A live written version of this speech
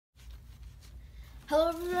Hello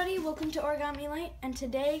everybody, welcome to Origami Light, and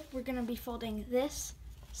today we're going to be folding this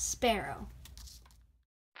sparrow.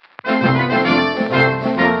 So just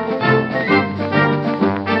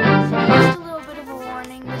a little bit of a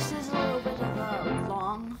warning, this is a little bit of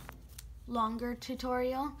a longer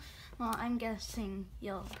tutorial. Well, I'm guessing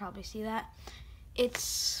you'll probably see that.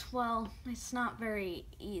 It's not very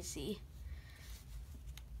easy.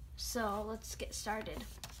 So let's get started.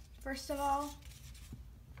 First of all,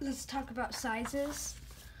 let's talk about sizes.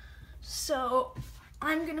 So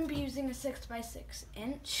I'm going to be using a 6x6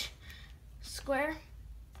 inch square.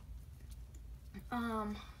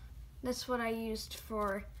 That's what I used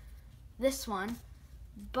for this one,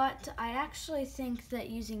 but I actually think that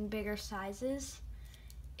using bigger sizes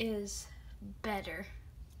is better.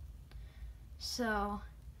 So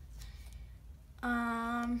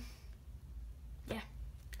yeah,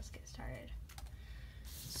 let's get started.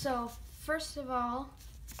 So first of all,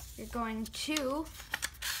 you're going to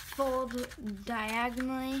fold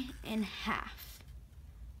diagonally in half.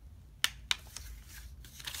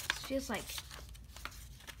 This feels like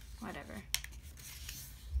whatever.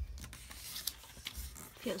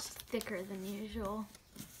 Feels thicker than usual.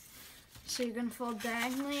 So you're going to fold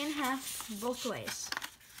diagonally in half both ways.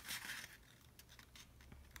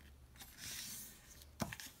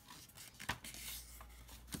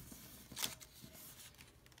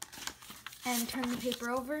 And turn the paper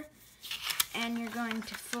over, and you're going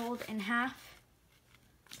to fold in half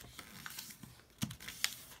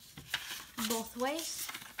both ways.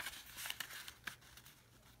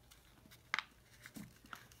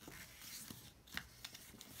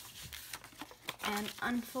 And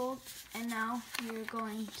unfold, and now you're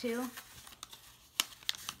going to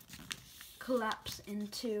collapse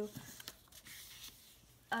into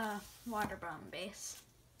a water bomb base.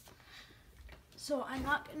 So I'm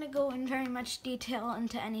not going to go in very much detail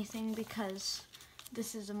into anything because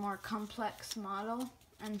this is a more complex model,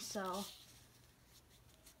 and so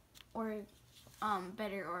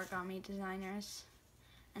better origami designers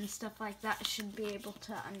and stuff like that should be able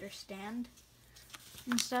to understand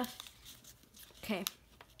and stuff. Okay,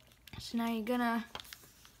 so now you're gonna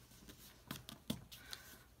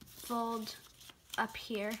fold up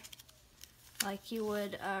here like you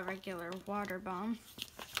would a regular water bomb,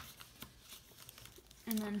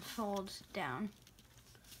 and then fold down.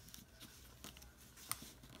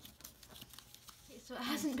 Okay, so it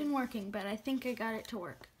hasn't been working, but I think I got it to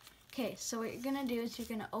work. Okay, so what you're gonna do is you're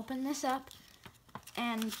gonna open this up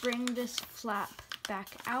and bring this flap back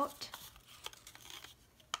out.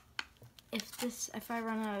 If I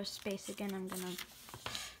run out of space again, I'm gonna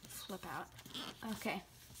flip out. Okay,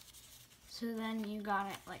 so then you got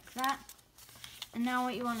it like that. And now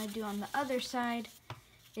what you wanna do on the other side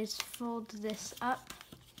is fold this up.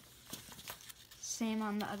 Same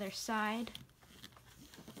on the other side.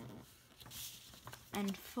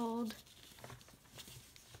 And fold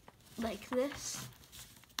like this.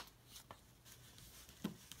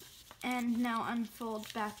 And now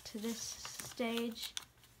unfold back to this stage.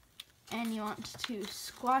 And you want to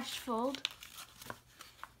squash fold.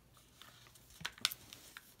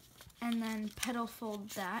 And then petal fold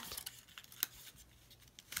that.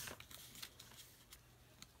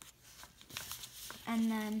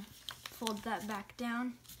 And then fold that back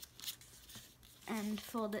down and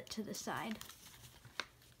fold it to the side.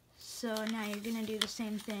 So now you're going to do the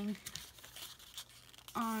same thing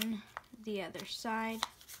on the other side,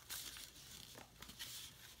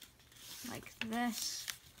 like this.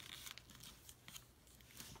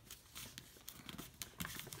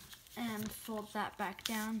 And fold that back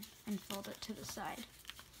down and fold it to the side.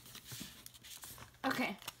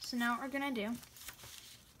 Okay, so now what we're going to do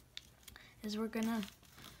is we're gonna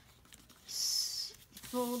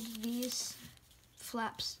fold these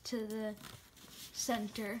flaps to the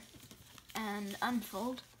center and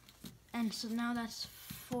unfold. And so now that's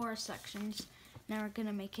 4 sections. Now we're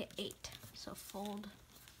gonna make it 8. So fold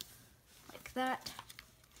like that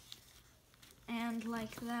and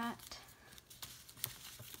like that.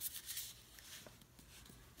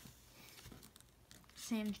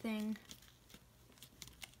 Same thing.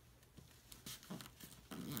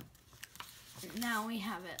 Now we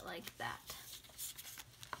have it like that.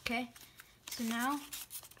 Okay, so now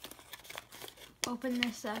open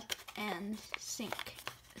this up and sink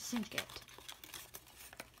it.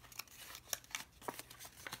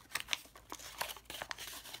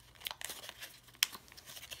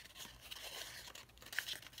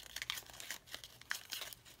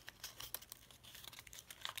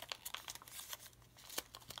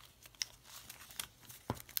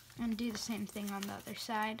 And do the same thing on the other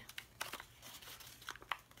side.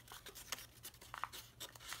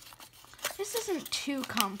 this isn't too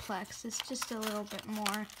complex. It's just a little bit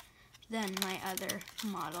more than my other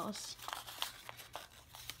models.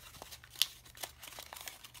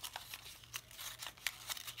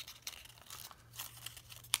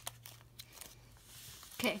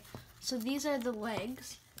 Okay, so these are the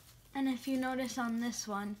legs, and if you notice on this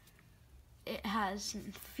one, it has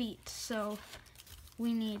feet, so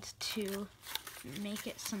we need to make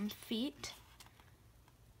it some feet,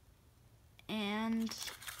 and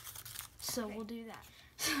so we'll do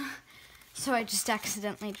that. So I just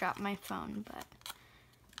accidentally dropped my phone, but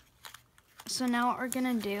so now what we're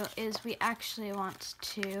gonna do is we actually want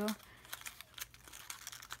to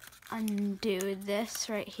undo this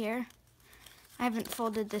right here. I haven't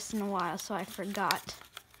folded this in a while, so I forgot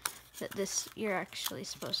that you're actually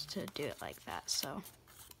supposed to do it like that, so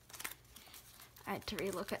I had to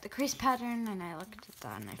relook at the crease pattern, and I looked at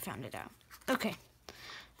that and I found it out. Okay,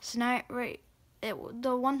 so now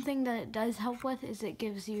the one thing that it does help with is it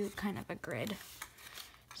gives you kind of a grid.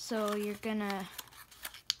 So you're gonna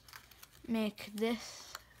make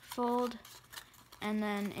this fold, and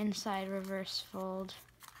then inside reverse fold,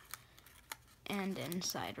 and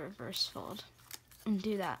inside reverse fold, and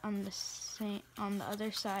do that on the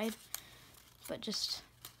other side, but just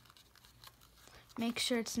make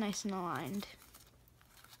sure it's nice and aligned.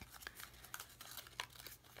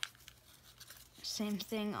 Same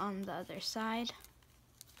thing on the other side.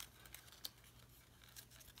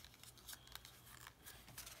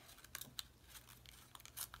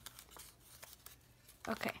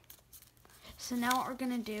 Okay, so now what we're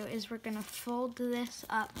gonna do is we're gonna fold this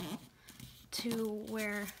up to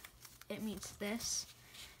where it meets this,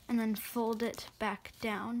 and then fold it back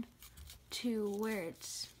down to where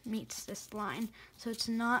it meets this line. So it's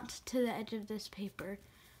not to the edge of this paper,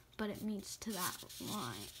 but it meets to that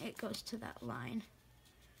line. It goes to that line.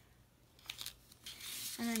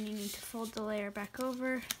 And then you need to fold the layer back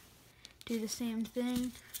over, do the same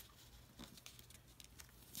thing.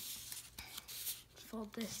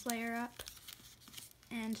 Fold this layer up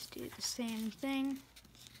and do the same thing.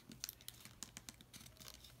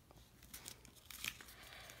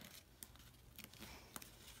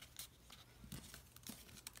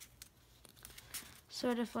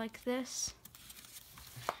 Sort of like this.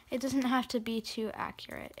 It doesn't have to be too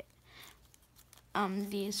accurate,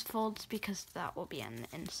 these folds, because that will be on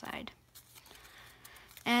the inside.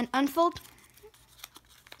 And unfold,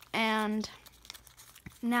 and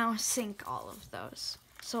now sync all of those.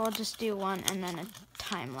 So I'll just do one and then a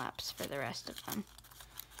time lapse for the rest of them.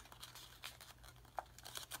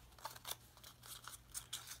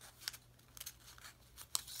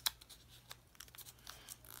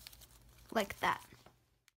 Like that.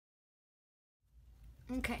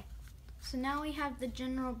 Okay, so now we have the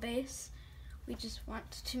general base. We just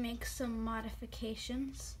want to make some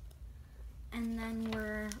modifications, and then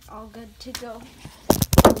we're all good to go.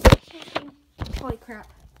 Holy crap.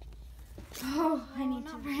 Oh,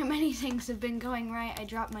 not very many things have been going right. I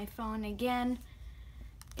dropped my phone again.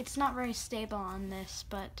 It's not very stable on this,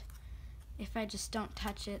 but if I just don't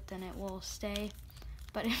touch it, then it will stay.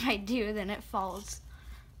 But if I do, then it falls.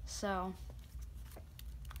 So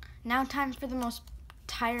now time for the most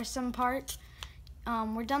tiresome part.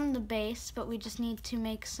 We're done the base, but we just need to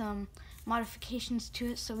make some modifications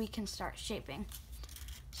to it so we can start shaping.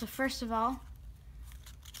 So first of all,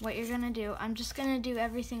 what you're gonna do, I'm just gonna do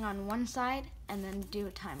everything on one side and then do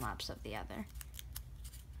a time lapse of the other.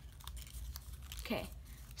 Okay,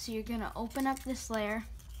 so you're gonna open up this layer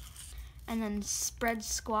and then spread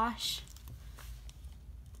squash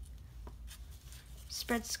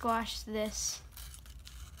this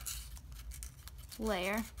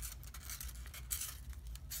layer,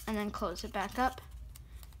 and then close it back up,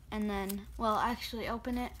 and then, well, actually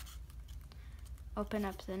open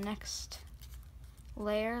up the next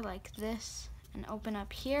layer like this, and open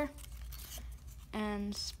up here,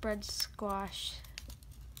 and spread squash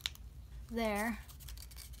there,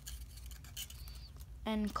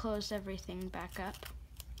 and close everything back up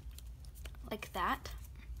like that.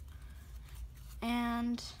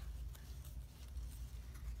 And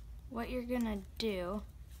what you're gonna do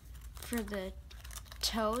for the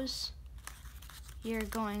toes, you're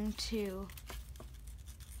going to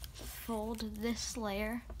fold this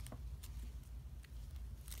layer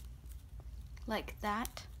like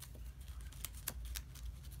that,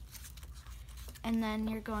 and then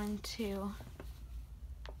you're going to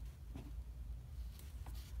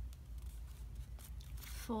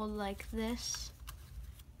fold like this,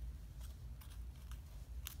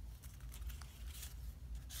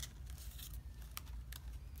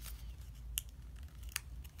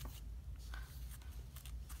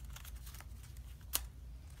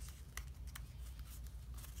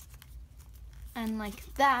 and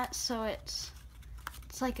like that, so it's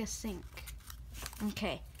like a sink.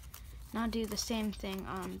 Okay, now do the same thing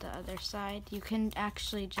on the other side. You can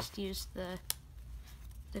actually just use the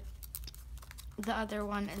other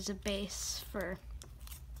one as a base for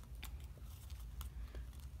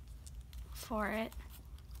it.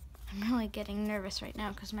 I'm really getting nervous right now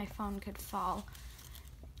because my phone could fall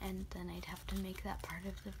and then I'd have to make that part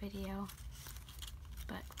of the video,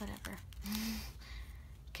 but whatever.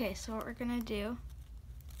 Okay, so what we're gonna do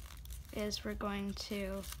is we're going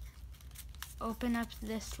to open up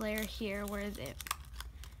this layer here where it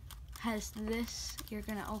has this. You're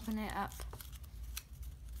gonna open it up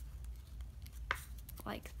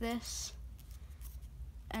like this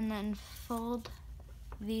and then fold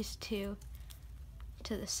these two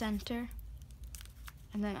to the center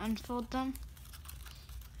and then unfold them.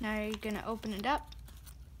 Now you're gonna open it up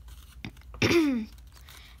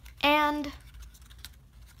and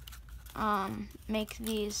make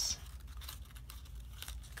these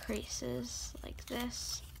creases like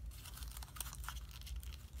this.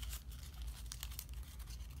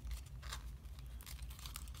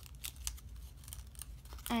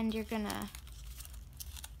 And you're gonna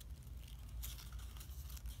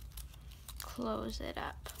close it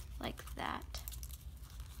up like that.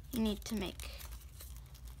 You need to make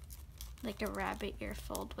like a rabbit ear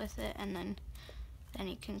fold with it, and then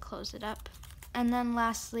you can close it up. And then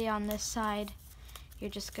lastly on this side, you're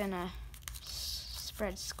just gonna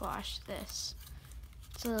spread squash this.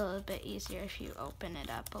 It's a little bit easier if you open it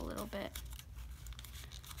up a little bit.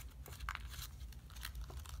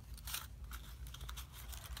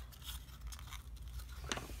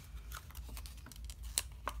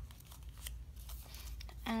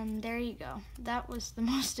 And there you go. That was the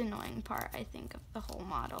most annoying part, I think, of the whole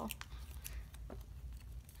model.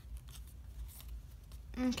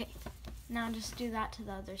 Okay, now just do that to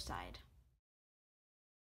the other side.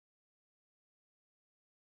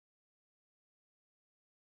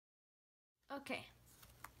 Okay,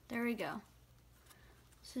 there we go.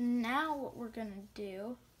 So now what we're gonna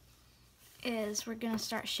do is we're gonna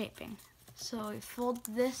start shaping. So we fold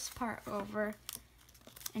this part over,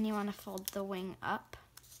 and you wanna fold the wing up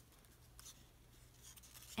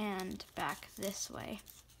and back this way.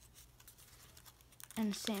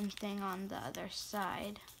 And same thing on the other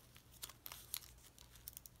side.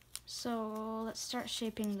 So let's start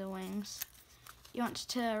shaping the wings. You want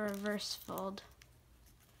to reverse fold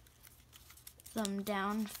them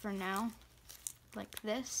down for now, like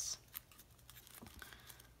this.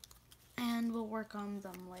 And we'll work on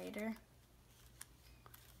them later.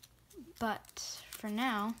 But for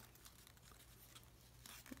now,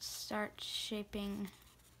 let's start shaping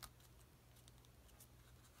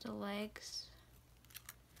the legs.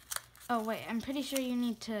 Oh wait, I'm pretty sure you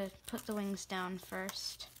need to put the wings down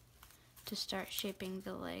first to start shaping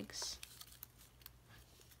the legs.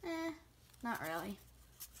 Not really.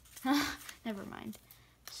 Never mind.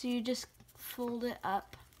 So you just fold it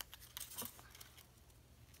up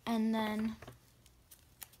and then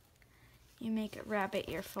you make a rabbit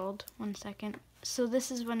ear fold. 1 second. So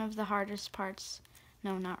this is one of the hardest parts.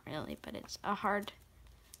 No, not really, but it's a hard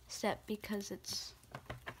step because it's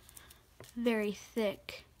very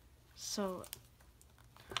thick. So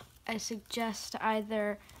I suggest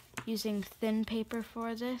either using thin paper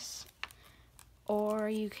for this, or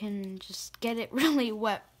you can just get it really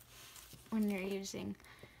wet when you're using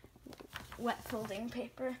wet folding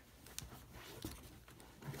paper.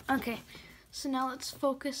 Okay, so now let's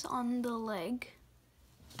focus on the leg.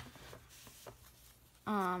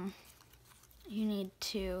 You need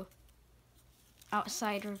to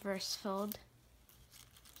outside reverse fold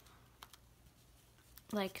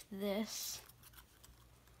like this.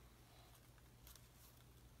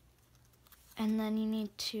 And then you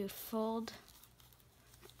need to fold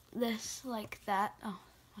this like that. Oh,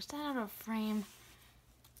 was that out of frame?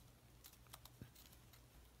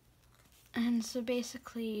 And so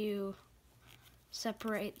basically you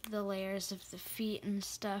separate the layers of the feet and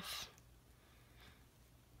stuff.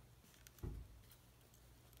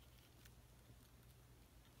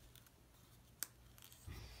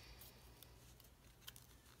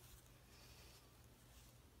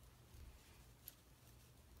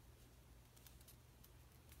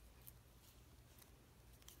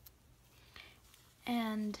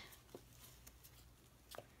 And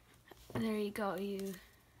there you go, you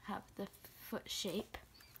have the foot shape.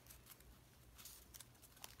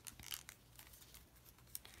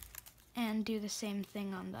 And do the same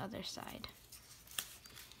thing on the other side.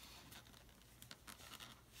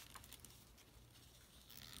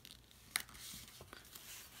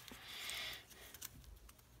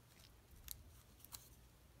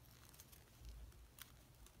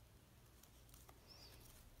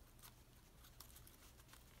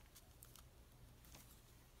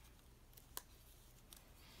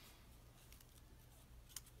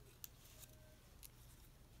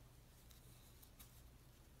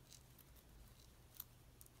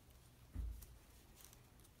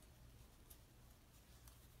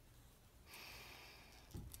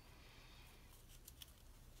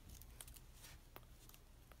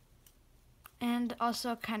 And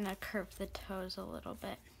also kind of curve the toes a little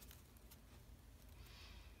bit.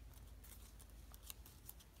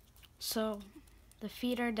 So the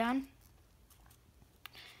feet are done.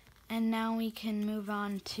 And now we can move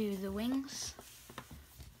on to the wings.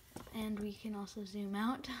 And we can also zoom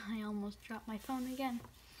out. I almost dropped my phone again.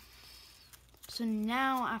 So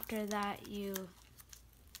now after that, you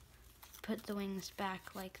put the wings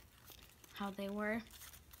back like how they were.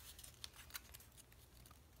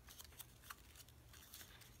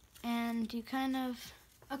 And you kind of,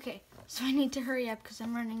 okay, so I need to hurry up because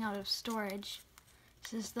I'm running out of storage.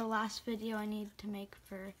 This is the last video I need to make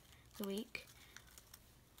for the week.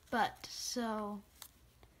 But, so,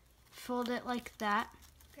 fold it like that.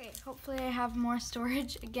 Okay, hopefully I have more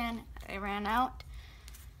storage. Again, I ran out.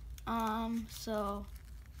 So,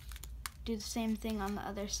 do the same thing on the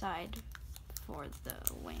other side for the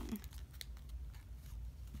wing.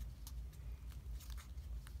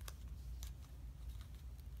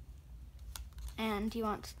 And you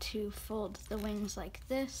want to fold the wings like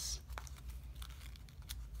this,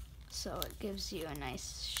 so it gives you a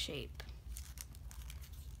nice shape.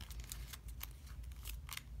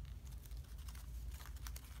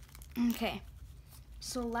 Okay,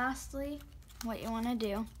 so lastly, what you want to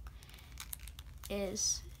do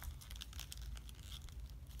is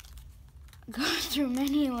go through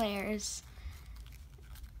many layers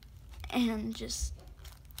and just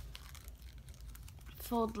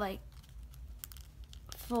fold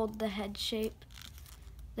the head shape.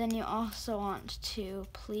 Then you also want to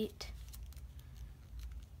pleat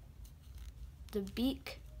the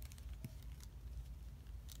beak.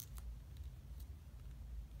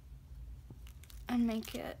 And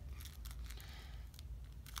make it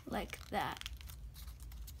like that.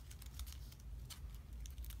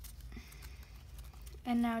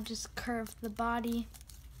 And now just curve the body.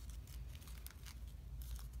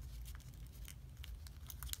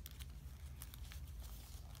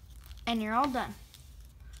 And you're all done.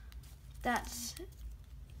 That's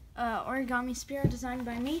Origami Sparrow designed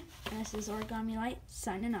by me. And this is Origami Light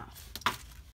signing off.